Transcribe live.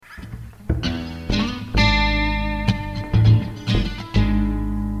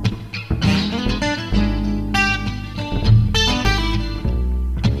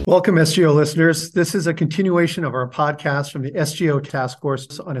Welcome, SGO listeners. This is a continuation of our podcast from the SGO Task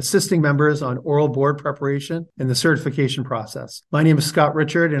Force on assisting members on oral board preparation and the certification process. My name is Scott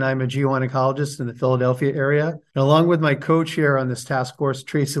Richard, and I'm a GYN oncologist in the Philadelphia area. And along with my co-chair on this task force,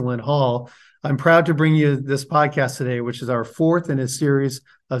 Tracy Lynn Hall, I'm proud to bring you this podcast today, which is our fourth in a series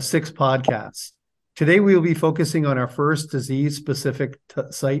of 6 podcasts. Today, we will be focusing on our first disease-specific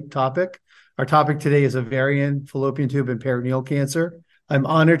site topic. Our topic today is ovarian, fallopian tube, and peritoneal cancer. I'm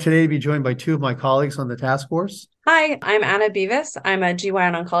honored today to be joined by 2 of my colleagues on the task force. Hi, I'm Anna Beavis. I'm a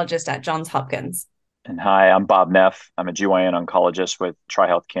GYN oncologist at Johns Hopkins. And hi, I'm Bob Neff. I'm a GYN oncologist with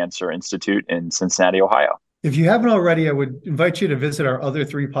TriHealth Cancer Institute in Cincinnati, Ohio. If you haven't already, I would invite you to visit our other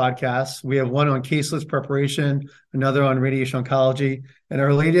 3 podcasts. We have one on case list preparation, another on radiation oncology, and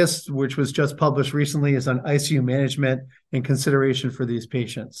our latest, which was just published recently, is on ICU management and consideration for these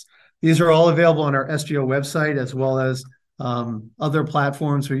patients. These are all available on our SGO website, as well as other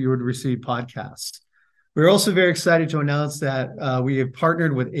platforms where you would receive podcasts. We're also very excited to announce that we have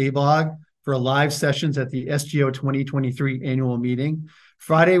partnered with ABOG for live sessions at the SGO 2023 annual meeting.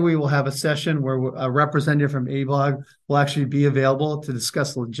 Friday, we will have a session where a representative from ABOG will actually be available to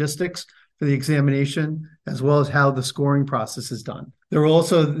discuss logistics for the examination, as well as how the scoring process is done. There will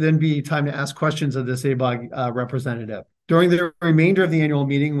also then be time to ask questions of this ABOG representative. During the remainder of the annual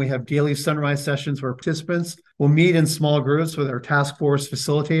meeting, we have daily sunrise sessions where participants will meet in small groups with our task force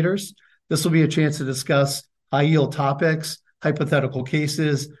facilitators. This will be a chance to discuss high-yield topics, hypothetical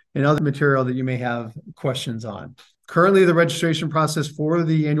cases, and other material that you may have questions on. Currently, the registration process for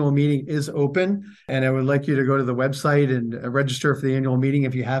the annual meeting is open, and I would like you to go to the website and register for the annual meeting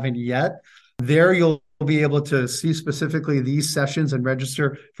if you haven't yet. There, you'll be able to see specifically these sessions and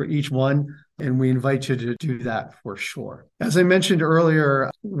register for each one, and we invite you to do that for sure. As I mentioned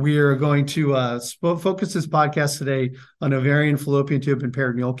earlier, we are going to focus this podcast today on ovarian, fallopian tube, and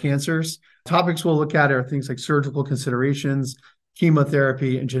peritoneal cancers. Topics we'll look at are things like surgical considerations,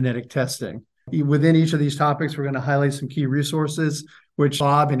 chemotherapy, and genetic testing. Within each of these topics, we're going to highlight some key resources, which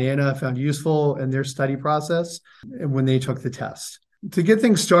Bob and Anna found useful in their study process when they took the test. To get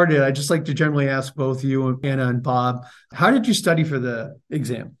things started, I'd just like to generally ask both you, Anna and Bob, how did you study for the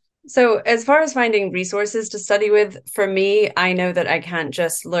exam? So as far as finding resources to study with, for me, I know that I can't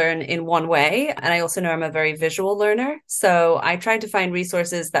just learn in one way. And I also know I'm a very visual learner. So I tried to find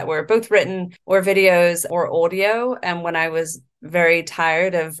resources that were both written or videos or audio. And when I was very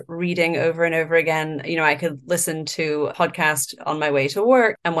tired of reading over and over again, I could listen to a podcast on my way to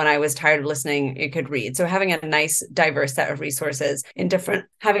work. And when I was tired of listening, I could read. So having a nice, diverse set of resources with different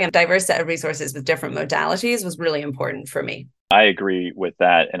modalities was really important for me. I agree with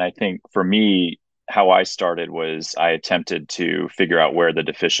that. And I think for me, how I started was I attempted to figure out where the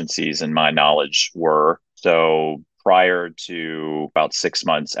deficiencies in my knowledge were. So prior to about 6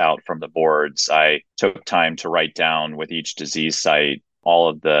 months out from the boards, I took time to write down with each disease site all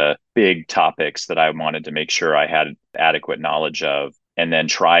of the big topics that I wanted to make sure I had adequate knowledge of, and then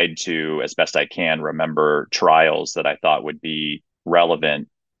tried to, as best I can, remember trials that I thought would be relevant.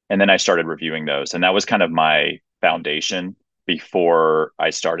 And then I started reviewing those. And that was kind of my foundation before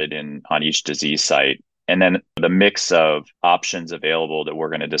I started on each disease site. And then the mix of options available that we're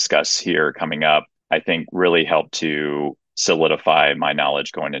going to discuss here coming up, I think really helped to solidify my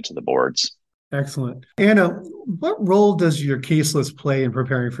knowledge going into the boards. Excellent. Anna, what role does your case list play in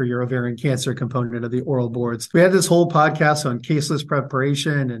preparing for your ovarian cancer component of the oral boards? We had this whole podcast on case list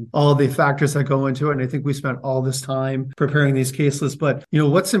preparation and all the factors that go into it. And I think we spent all this time preparing these case lists. But,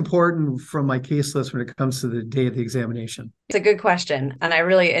 what's important from my case list when it comes to the day of the examination? It's a good question. And I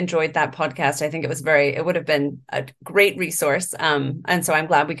really enjoyed that podcast. I think it would have been a great resource. And so I'm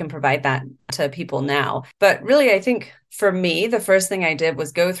glad we can provide that to people now. But really, I think for me, the first thing I did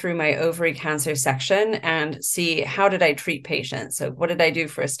was go through my ovary cancer section and see how did I treat patients. So what did I do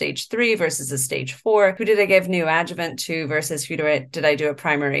for a stage 3 versus a stage 4? Who did I give neoadjuvant to versus who did I do a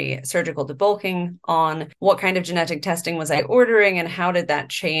primary surgical debulking on? What kind of genetic testing was I ordering and how did that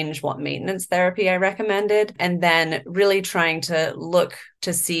change what maintenance therapy I recommended? And then really trying to look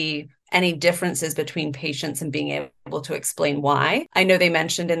to see any differences between patients and being able to explain why. I know they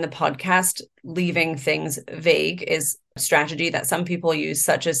mentioned in the podcast, leaving things vague is a strategy that some people use,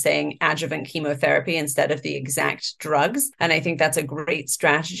 such as saying adjuvant chemotherapy instead of the exact drugs. And I think that's a great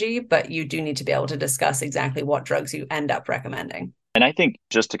strategy, but you do need to be able to discuss exactly what drugs you end up recommending. And I think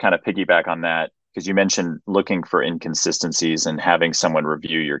just to kind of piggyback on that, because you mentioned looking for inconsistencies and having someone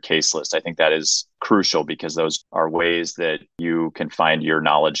review your case list. I think that is crucial because those are ways that you can find your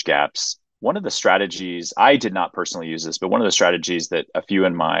knowledge gaps. One of the strategies, I did not personally use this, but one of the strategies that a few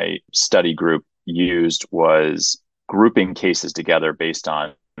in my study group used was grouping cases together based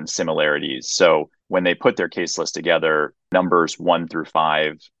on similarities. So when they put their case list together, numbers 1 through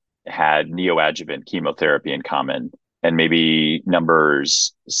 5 had neoadjuvant chemotherapy in common. And maybe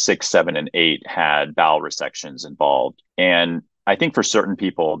numbers 6, 7, and 8 had bowel resections involved. And I think for certain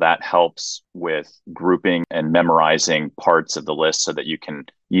people, that helps with grouping and memorizing parts of the list so that you can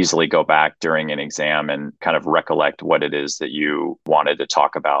easily go back during an exam and kind of recollect what it is that you wanted to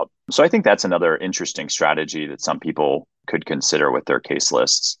talk about. So I think that's another interesting strategy that some people could consider with their case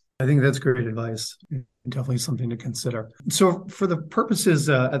lists. I think that's great advice. Definitely something to consider. So for the purposes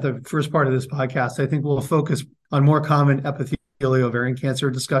at the first part of this podcast, I think we'll focus on more common epithelial ovarian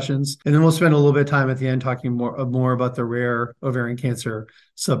cancer discussions. And then we'll spend a little bit of time at the end talking more about the rare ovarian cancer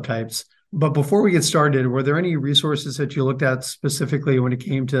subtypes. But before we get started, were there any resources that you looked at specifically when it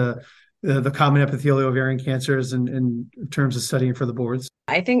came to the common epithelial ovarian cancers in terms of studying for the boards?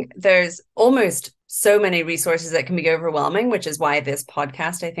 I think there's almost so many resources that can be overwhelming, which is why this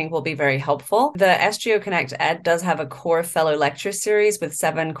podcast, I think, will be very helpful. The SGO Connect Ed does have a core fellow lecture series with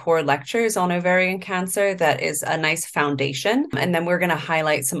 7 core lectures on ovarian cancer. That is a nice foundation. And then we're going to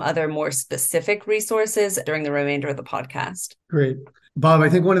highlight some other more specific resources during the remainder of the podcast. Great. Bob, I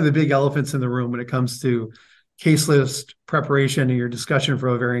think one of the big elephants in the room when it comes to case list preparation and your discussion for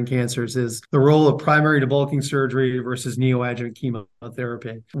ovarian cancers is the role of primary debulking surgery versus neoadjuvant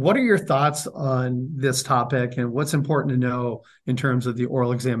chemotherapy. What are your thoughts on this topic and what's important to know in terms of the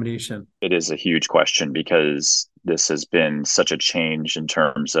oral examination? It is a huge question because this has been such a change in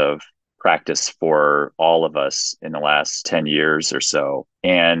terms of practice for all of us in the last 10 years or so.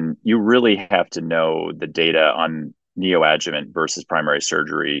 And you really have to know the data on neoadjuvant versus primary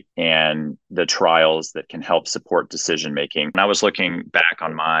surgery and the trials that can help support decision making. When I was looking back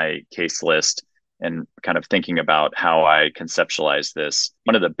on my case list and kind of thinking about how I conceptualized this,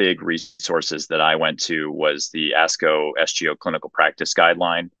 one of the big resources that I went to was the ASCO SGO clinical practice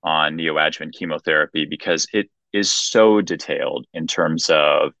guideline on neoadjuvant chemotherapy, because it is so detailed in terms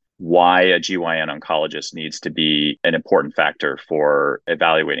of why a GYN oncologist needs to be an important factor for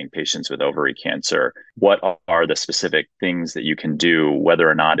evaluating patients with ovary cancer. What are the specific things that you can do, whether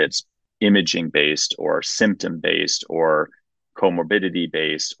or not it's imaging based or symptom based or comorbidity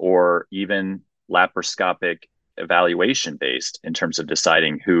based or even laparoscopic evaluation based in terms of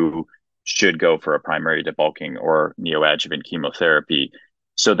deciding who should go for a primary debulking or neoadjuvant chemotherapy.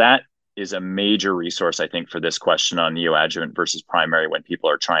 So that is a major resource, I think, for this question on neoadjuvant versus primary when people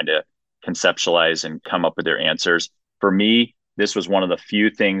are trying to conceptualize and come up with their answers. For me, this was one of the few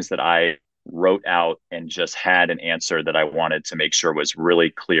things that I wrote out and just had an answer that I wanted to make sure was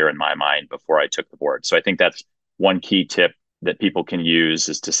really clear in my mind before I took the board. So I think that's one key tip that people can use,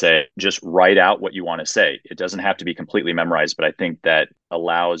 is to say, just write out what you want to say. It doesn't have to be completely memorized, but I think that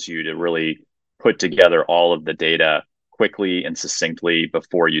allows you to really put together all of the data quickly and succinctly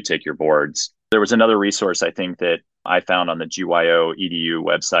before you take your boards. There was another resource I think that I found on the GYO EDU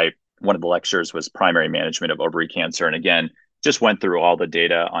website. One of the lectures was primary management of ovary cancer. And again, just went through all the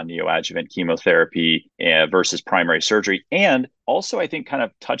data on neoadjuvant chemotherapy versus primary surgery. And also, I think, kind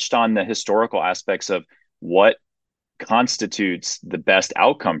of touched on the historical aspects of what constitutes the best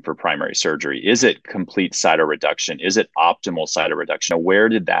outcome for primary surgery. Is it complete cytoreduction? Is it optimal cytoreduction? Where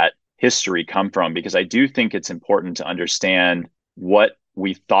did that history come from? Because I do think it's important to understand what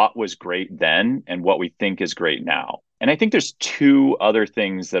we thought was great then and what we think is great now. And I think there's 2 other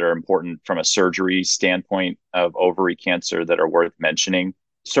things that are important from a surgery standpoint of ovary cancer that are worth mentioning.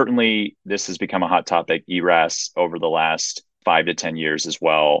 Certainly, this has become a hot topic, ERAS, over the last 5 to 10 years as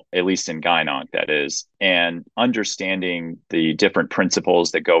well, at least in gyn-onc, that is. And understanding the different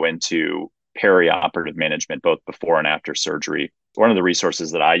principles that go into perioperative management, both before and after surgery. One of the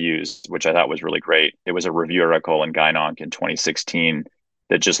resources that I used, which I thought was really great, it was a review article in gyn-onc in 2016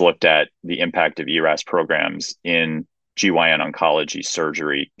 that just looked at the impact of ERAS programs in GYN oncology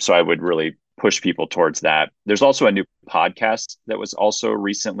surgery. So I would really push people towards that. There's also a new podcast that was also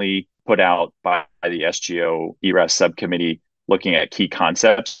recently put out by the SGO ERAS subcommittee looking at key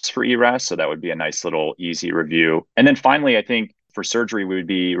concepts for ERAS. So that would be a nice little easy review. And then finally, I think for surgery, we would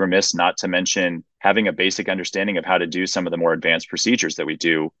be remiss not to mention having a basic understanding of how to do some of the more advanced procedures that we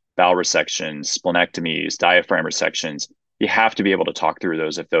do, bowel resections, splenectomies, diaphragm resections. You have to be able to talk through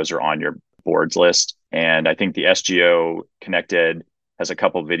those if those are on your boards list. And I think the SGO Connect Ed has a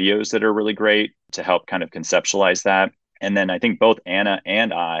couple videos that are really great to help kind of conceptualize that. And then I think both Anna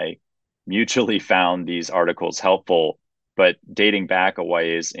and I mutually found these articles helpful, but dating back a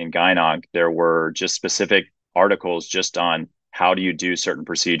ways in gyn-onc, there were just specific articles just on how do you do certain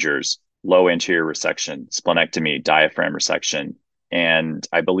procedures, low anterior resection, splenectomy, diaphragm resection. And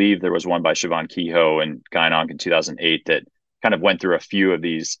I believe there was one by Siobhan Kehoe in gyn-onc in 2008 that kind of went through a few of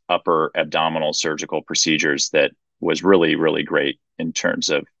these upper abdominal surgical procedures that was really, really great in terms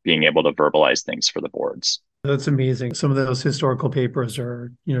of being able to verbalize things for the boards. That's amazing. Some of those historical papers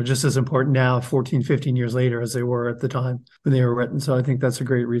are, just as important now, 14, 15 years later, as they were at the time when they were written. So I think that's a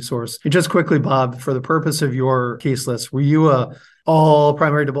great resource. And just quickly, Bob, for the purpose of your case list, were you a all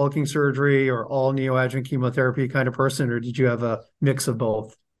primary debulking surgery or all neoadjuvant chemotherapy kind of person, or did you have a mix of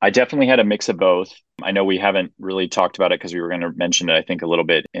both? I definitely had a mix of both. I know we haven't really talked about it because we were going to mention it, I think, a little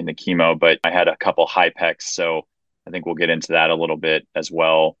bit in the chemo, but I had a couple HIPECs. So I think we'll get into that a little bit as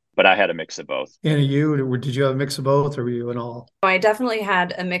well. But I had a mix of both. Anna, did you have a mix of both, or were you in all? I definitely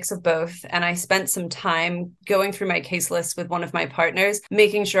had a mix of both. And I spent some time going through my case list with one of my partners,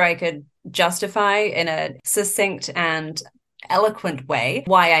 making sure I could justify in a succinct and eloquent way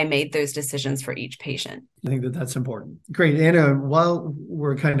why I made those decisions for each patient. I think that's important. Great. Anna, while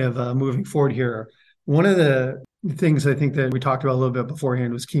we're kind of moving forward here, one of the things I think that we talked about a little bit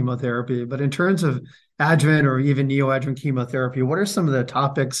beforehand was chemotherapy. But in terms of adjuvant or even neoadjuvant chemotherapy, what are some of the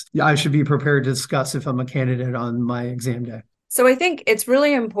topics I should be prepared to discuss if I'm a candidate on my exam day? So I think it's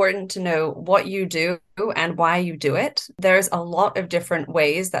really important to know what you do and why you do it. There's a lot of different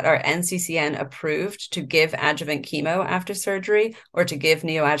ways that are NCCN approved to give adjuvant chemo after surgery or to give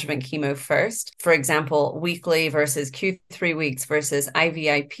neoadjuvant chemo first. For example, weekly versus Q3 weeks versus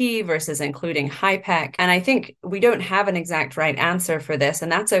IVIP versus including HIPEC. And I think we don't have an exact right answer for this,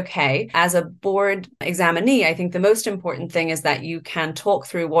 and that's okay. As a board examinee, I think the most important thing is that you can talk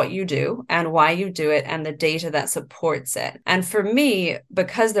through what you do and why you do it and the data that supports it. And for me,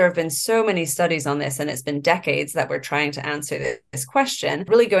 because there have been so many studies on this, and it's been decades that we're trying to answer this question,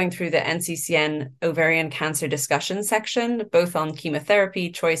 really going through the NCCN ovarian cancer discussion section, both on chemotherapy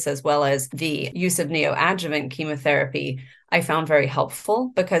choice as well as the use of neoadjuvant chemotherapy, I found very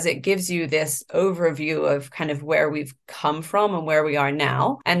helpful because it gives you this overview of kind of where we've come from and where we are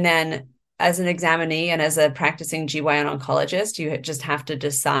now. And then as an examinee and as a practicing GYN oncologist, you just have to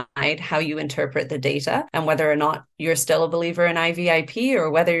decide how you interpret the data and whether or not you're still a believer in IVIP or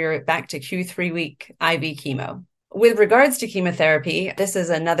whether you're back to Q3 week IV chemo. With regards to chemotherapy, this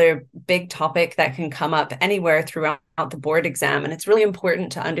is another big topic that can come up anywhere throughout the board exam. And it's really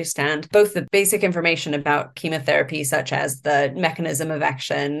important to understand both the basic information about chemotherapy, such as the mechanism of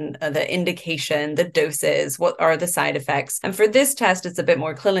action, the indication, the doses, what are the side effects. And for this test, it's a bit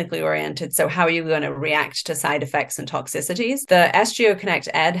more clinically oriented. So how are you going to react to side effects and toxicities? The SGO Connect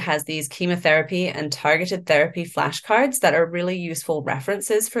Ed has these chemotherapy and targeted therapy flashcards that are really useful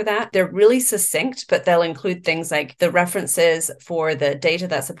references for that. They're really succinct, but they'll include things like the references for the data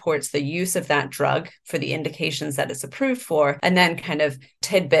that supports the use of that drug for the indications that it's approved for, and then kind of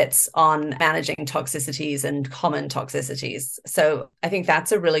tidbits on managing toxicities and common toxicities. So I think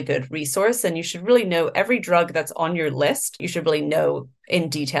that's a really good resource, and you should really know every drug that's on your list. You should really know in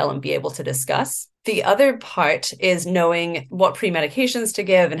detail and be able to discuss. The other part is knowing what pre-medications to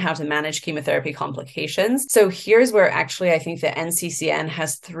give and how to manage chemotherapy complications. So here's where actually I think the NCCN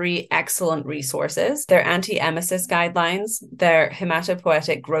has 3 excellent resources. Their anti-emesis guidelines, their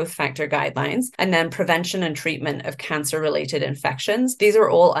hematopoietic growth factor guidelines, and then prevention and treatment of cancer-related infections. These are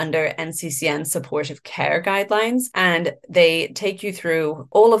all under NCCN supportive care guidelines, and they take you through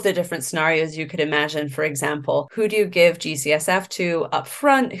all of the different scenarios you could imagine. For example, who do you give GCSF to up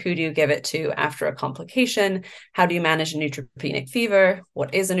front? Who do you give it to after a complication? How do you manage a neutropenic fever?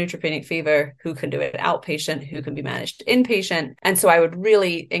 What is a neutropenic fever? Who can do it outpatient? Who can be managed inpatient? And so I would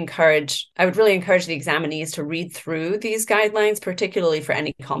really encourage the examinees to read through these guidelines, particularly for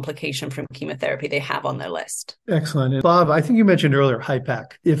any complication from chemotherapy they have on their list. Excellent. And Bob, I think you mentioned earlier HIPEC.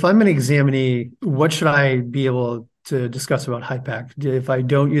 If I'm an examinee, what should I be able to discuss about HIPEC? If I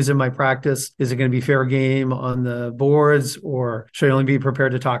don't use it in my practice, is it going to be fair game on the boards, or should I only be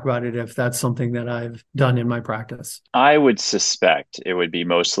prepared to talk about it if that's something that I've done in my practice? I would suspect it would be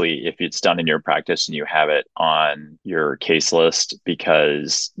mostly if it's done in your practice and you have it on your case list,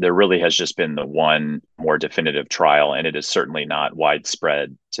 because there really has just been the one more definitive trial, and it is certainly not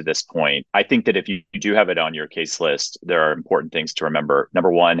widespread to this point. I think that if you do have it on your case list, there are important things to remember.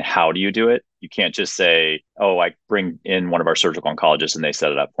 Number one, how do you do it? You can't just say, oh, I bring in one of our surgical oncologists and they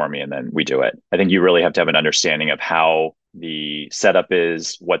set it up for me and then we do it. I think you really have to have an understanding of how the setup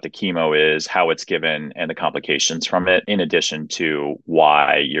is, what the chemo is, how it's given, and the complications from it, in addition to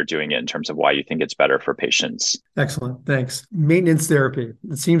why you're doing it in terms of why you think it's better for patients. Excellent. Thanks. Maintenance therapy.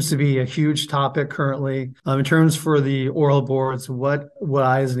 It seems to be a huge topic currently. In terms for the oral boards, what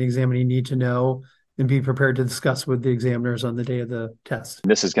I as an examinee need to know and be prepared to discuss with the examiners on the day of the test.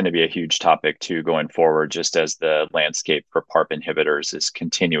 This is going to be a huge topic too going forward, just as the landscape for PARP inhibitors is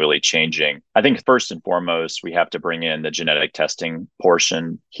continually changing. I think first and foremost, we have to bring in the genetic testing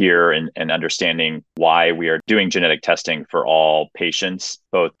portion here and understanding why we are doing genetic testing for all patients,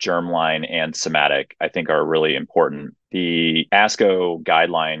 both germline and somatic, I think are really important. The ASCO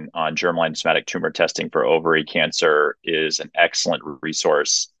guideline on germline somatic tumor testing for ovary cancer is an excellent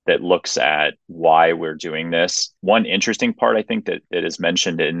resource that looks at why we're doing this. One interesting part, I think, that is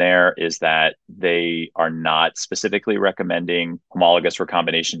mentioned in there is that they are not specifically recommending homologous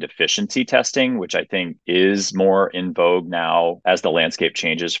recombination deficiency testing, which I think is more in vogue now as the landscape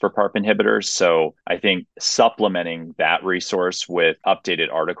changes for PARP inhibitors. So I think supplementing that resource with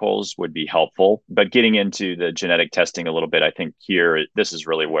updated articles would be helpful. But getting into the genetic testing a little bit, I think here, this is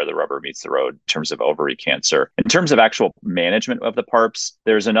really where the rubber meets the road in terms of ovary cancer. In terms of actual management of the PARPs,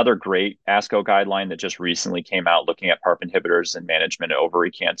 there's another great ASCO guideline that just recently came out looking at PARP inhibitors and management of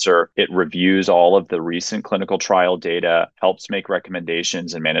ovary cancer. It reviews all of the recent clinical trial data, helps make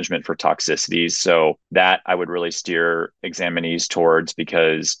recommendations and management for toxicities. So that I would really steer examinees towards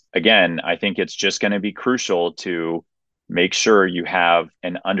because, again, I think it's just going to be crucial to make sure you have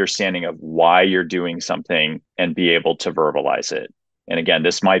an understanding of why you're doing something and be able to verbalize it. And again,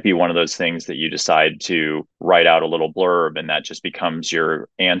 this might be one of those things that you decide to write out a little blurb and that just becomes your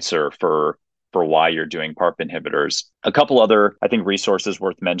answer for why you're doing PARP inhibitors. A couple other, I think, resources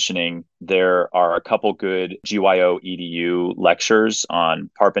worth mentioning. There are a couple good GYO EDU lectures on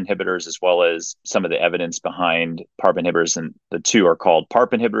PARP inhibitors, as well as some of the evidence behind PARP inhibitors. And the two are called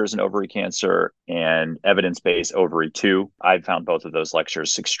PARP inhibitors in ovary cancer and evidence-based ovary 2. I found both of those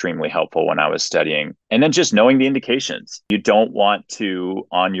lectures extremely helpful when I was studying. And then just knowing the indications. You don't want to,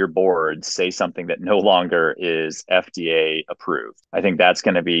 on your board, say something that no longer is FDA approved. I think that's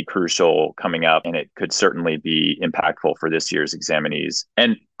going to be crucial coming up, and it could certainly be impactful for this year's examinees.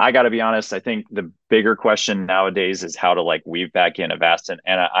 And I got to be honest, I think the bigger question nowadays is how to weave back in Avastin.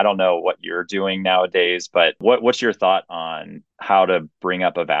 And I don't know what you're doing nowadays, but what's your thought on how to bring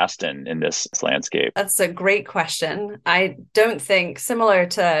up Avastin in this landscape? That's a great question. I don't think, similar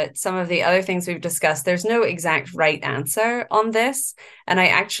to some of the other things we've discussed, there's no exact right answer on this. And I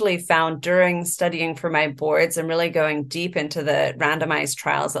actually found during studying for my boards and really going deep into the randomized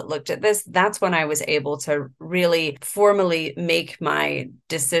trials that looked at this, that's when I was able to really formally make my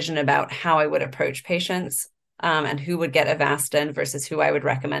decision about how I would approach patients and who would get Avastin versus who I would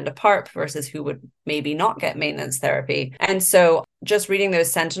recommend a PARP versus who would maybe not get maintenance therapy. And so just reading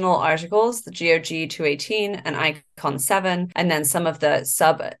those Sentinel articles, the GOG 218 and ICON 7, and then some of the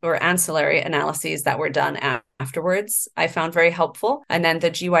sub or ancillary analyses that were done afterwards, I found very helpful. And then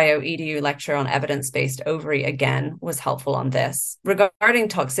the GYO EDU lecture on evidence-based ovary, again, was helpful on this. Regarding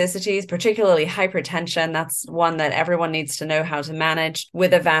toxicities, particularly hypertension, that's one that everyone needs to know how to manage.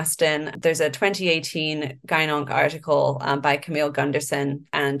 With Avastin, there's a 2018 Gynonc article by Camille Gunderson,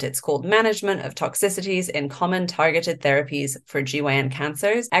 and it's called Management of Toxicities in Common Targeted Therapies for GYN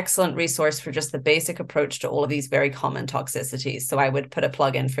Cancers. Excellent resource for just the basic approach to all of these very common toxicities. So I would put a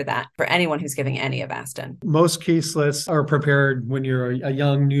plug in for that for anyone who's giving any Avastin. Most case lists are prepared when you're a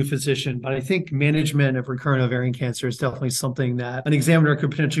young new physician, but I think management of recurrent ovarian cancer is definitely something that an examiner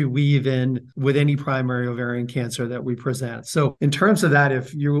could potentially weave in with any primary ovarian cancer that we present. So in terms of that,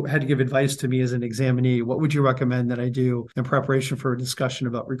 if you had to give advice to me as an examinee, what would you recommend that I do in preparation for a discussion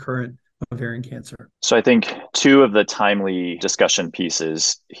about recurrent ovarian cancer? So I think two of the timely discussion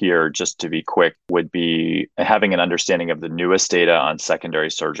pieces here, just to be quick, would be having an understanding of the newest data on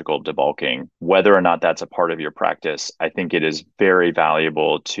secondary surgical debulking. Whether or not that's a part of your practice, I think it is very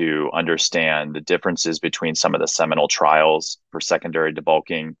valuable to understand the differences between some of the seminal trials for secondary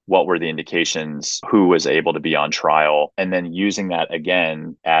debulking. What were the indications? Who was able to be on trial? And then using that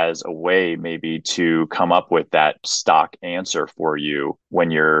again as a way maybe to come up with that stock answer for you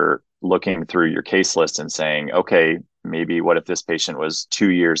when you're looking through your case list and saying, okay, maybe what if this patient was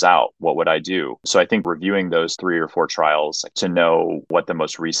 2 years out? What would I do? So I think reviewing those 3 or 4 trials to know what the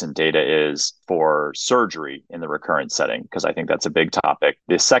most recent data is for surgery in the recurrent setting, because I think that's a big topic.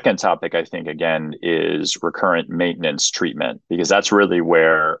 The second topic, I think, again, is recurrent maintenance treatment, because that's really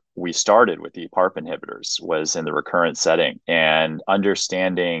where we started with the PARP inhibitors, was in the recurrent setting, and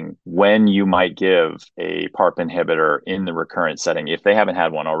understanding when you might give a PARP inhibitor in the recurrent setting if they haven't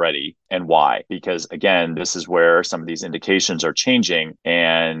had one already, and why. Because again, this is where some of these indications are changing,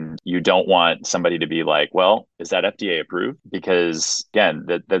 and you don't want somebody to be like, well, is that FDA approved? Because again,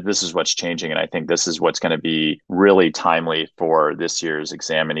 this is what's changing. And I think this is what's going to be really timely for this year's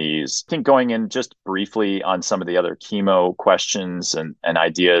examinees. I think going in just briefly on some of the other chemo questions and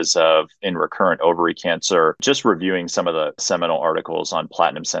ideas because of in recurrent ovary cancer, just reviewing some of the seminal articles on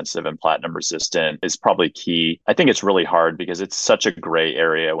platinum sensitive and platinum resistant is probably key. I think it's really hard because it's such a gray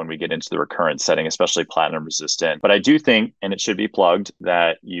area when we get into the recurrent setting, especially platinum resistant. But I do think, and it should be plugged,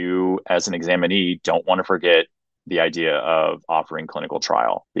 that you as an examinee don't want to forget the idea of offering clinical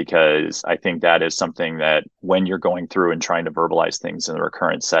trial, because I think that is something that when you're going through and trying to verbalize things in the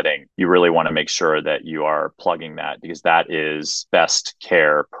recurrent setting, you really want to make sure that you are plugging that, because that is best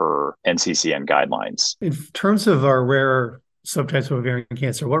care per NCCN guidelines. In terms of our rare subtypes of ovarian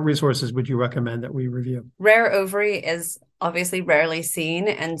cancer, what resources would you recommend that we review? Rare ovary is obviously rarely seen.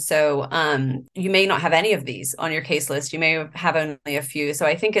 And so you may not have any of these on your case list. You may have only a few. So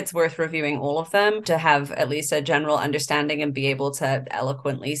I think it's worth reviewing all of them to have at least a general understanding and be able to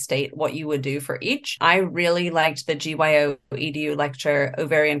eloquently state what you would do for each. I really liked the GYO EDU lecture,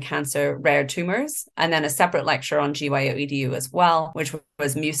 Ovarian Cancer, Rare Tumors, and then a separate lecture on GYO EDU as well, which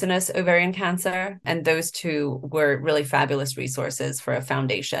was mucinous ovarian cancer. And those two were really fabulous resources for a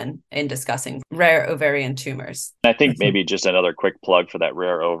foundation in discussing rare ovarian tumors. I think maybe just another quick plug for that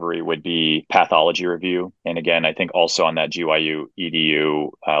rare ovary would be pathology review. And again, I think also on that GYU EDU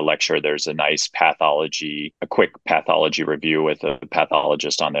lecture, there's a nice a quick pathology review with a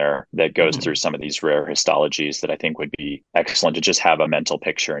pathologist on there that goes through some of these rare histologies that I think would be excellent to just have a mental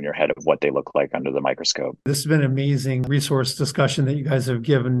picture in your head of what they look like under the microscope. This has been an amazing resource discussion that you guys have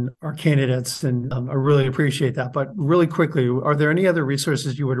given our candidates, and I really appreciate that. But really quickly, are there any other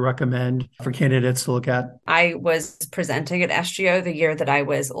resources you would recommend for candidates to look at? I was presenting at SGO the year that I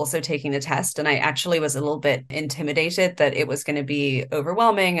was also taking the test, and I actually was a little bit intimidated that it was going to be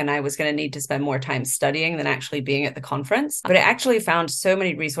overwhelming and I was going to need to spend more time studying than actually being at the conference. But I actually found so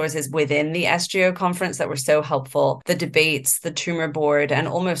many resources within the SGO conference that were so helpful. The debates, the tumor board, and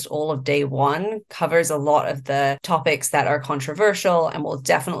almost all of day one covers a lot of the topics that are controversial and will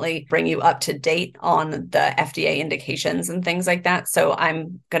definitely bring you up to date on the FDA indications and things like that. So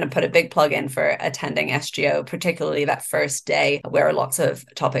I'm going to put a big plug in for attending SGO, particularly that first day where lots of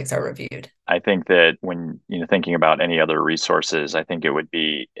topics are reviewed. I think that when thinking about any other resources, I think it would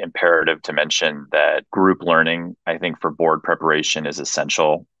be imperative to mention that group learning, I think for board preparation is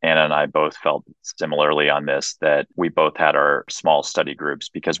essential. Anna and I both felt similarly on this, that we both had our small study groups,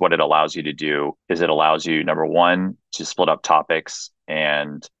 because what it allows you to do is it allows you, number one, to split up topics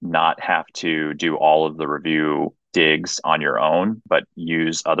and not have to do all of the review digs on your own, but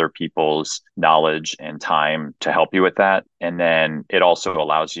use other people's knowledge and time to help you with that. And then it also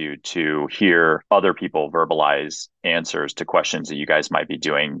allows you to hear other people verbalize answers to questions that you guys might be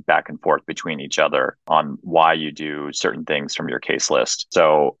doing back and forth between each other on why you do certain things from your case list.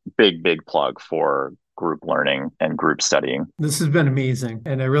 So big plug for group learning and group studying. This has been amazing.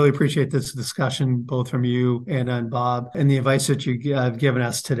 And I really appreciate this discussion, both from you, Anna and Bob, and the advice that you have given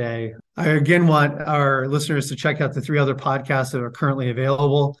us today. I again want our listeners to check out the 3 other podcasts that are currently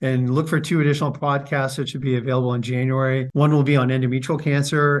available and look for 2 additional podcasts that should be available in January. One will be on endometrial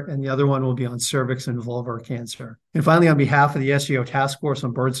cancer and the other one will be on cervix and vulvar cancer. And finally, on behalf of the SGO Task Force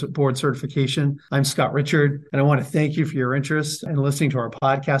on board certification, I'm Scott Richard, and I want to thank you for your interest and listening to our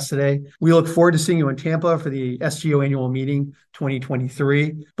podcast today. We look forward to seeing you in Tampa for the SGO annual meeting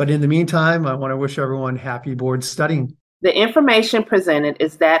 2023. But in the meantime, I want to wish everyone happy board studying. The information presented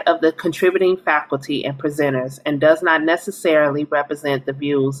is that of the contributing faculty and presenters and does not necessarily represent the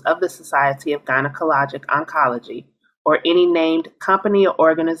views of the Society of Gynecologic Oncology or any named company or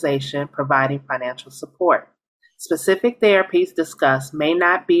organization providing financial support. Specific therapies discussed may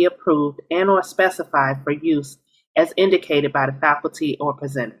not be approved and/or specified for use as indicated by the faculty or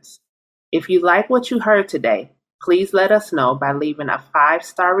presenters. If you like what you heard today, please let us know by leaving a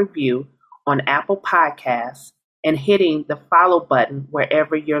 5-star review on Apple Podcasts and hitting the follow button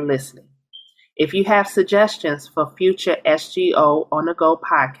wherever you're listening. If you have suggestions for future SGO On The Go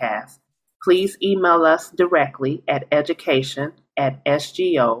podcasts, please email us directly at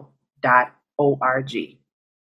education@sgo.org.